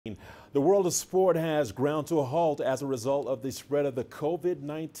The world of sport has ground to a halt as a result of the spread of the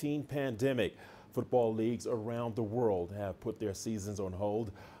COVID-19 pandemic. Football leagues around the world have put their seasons on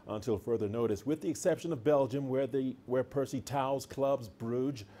hold until further notice, with the exception of Belgium, where Percy clubs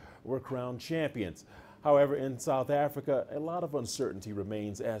Brugge were crowned champions. However, in South Africa, a lot of uncertainty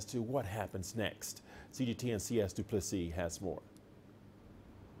remains as to what happens next. CGTN Sias Plessis has more.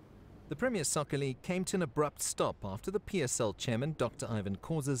 The Premier Soccer League came to an abrupt stop after the PSL chairman, Dr. Ivan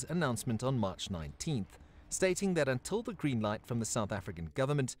Khoza's announcement on March 19th, stating that until the green light from the South African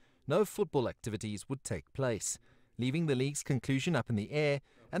government, no football activities would take place, leaving the league's conclusion up in the air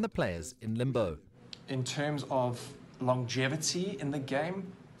and the players in limbo. In terms of longevity in the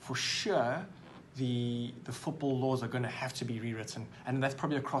game, for sure, the football laws are going to have to be rewritten, and that's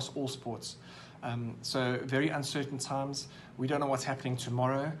probably across all sports. So very uncertain times. We don't know what's happening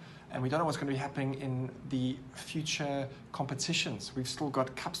tomorrow, and we don't know what's going to be happening in the future competitions. We've still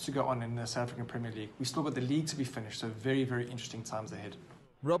got cups to go on in the South African Premier League. We've still got the league to be finished, so very, very interesting times ahead.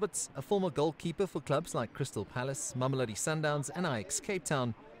 Roberts, a former goalkeeper for clubs like Crystal Palace, Mamelodi Sundowns and Ajax Cape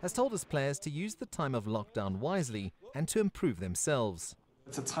Town, has told his players to use the time of lockdown wisely and to improve themselves.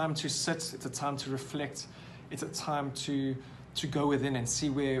 It's a time to sit, it's a time to reflect, it's a time to go within and see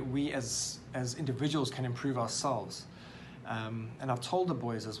where we as individuals can improve ourselves. And I've told the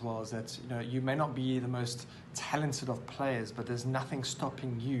boys as well is that you may not be the most talented of players, but there's nothing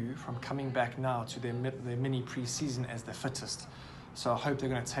stopping you from coming back now to their mini pre-season as the fittest. So I hope they're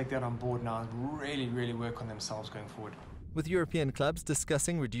going to take that on board now and really, really work on themselves going forward. With European clubs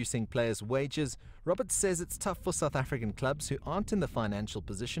discussing reducing players' wages, Roberts says it's tough for South African clubs who aren't in the financial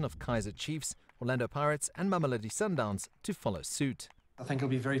position of Kaizer Chiefs, Orlando Pirates and Mamelodi Sundowns to follow suit. I think it'll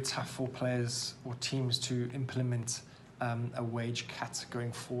be very tough for players or teams to implement a wage cut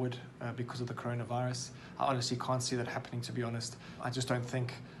going forward because of the coronavirus. I honestly can't see that happening, to be honest. I just don't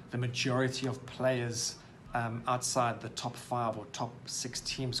think the majority of players outside the top 5 or top 6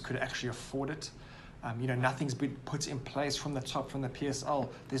 teams could actually afford it. Nothing's been put in place from the top, from the PSL.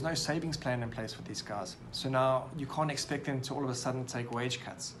 There's no savings plan in place for these guys. So now you can't expect them to all of a sudden take wage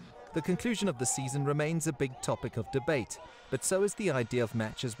cuts. The conclusion of the season remains a big topic of debate, but so is the idea of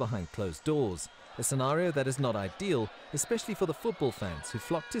matches behind closed doors, a scenario that is not ideal, especially for the football fans who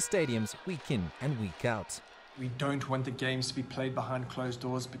flock to stadiums week in and week out. We don't want the games to be played behind closed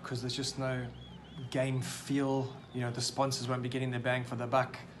doors because there's just no game feel. The sponsors won't be getting their bang for the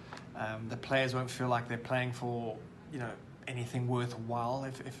buck. The players won't feel like they're playing for anything worthwhile,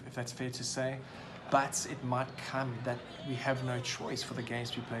 if that's fair to say. But it might come that we have no choice for the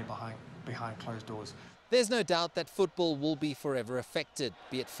games to be played behind closed doors. There's no doubt that football will be forever affected,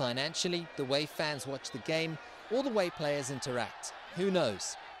 be it financially, the way fans watch the game, or the way players interact. Who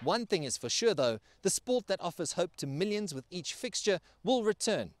knows? One thing is for sure though, the sport that offers hope to millions with each fixture will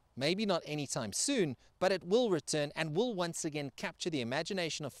return. Maybe not anytime soon, but it will return and will once again capture the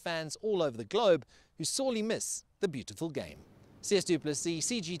imagination of fans all over the globe who sorely miss the beautiful game. Sias Plessis,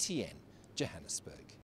 CGTN, Johannesburg.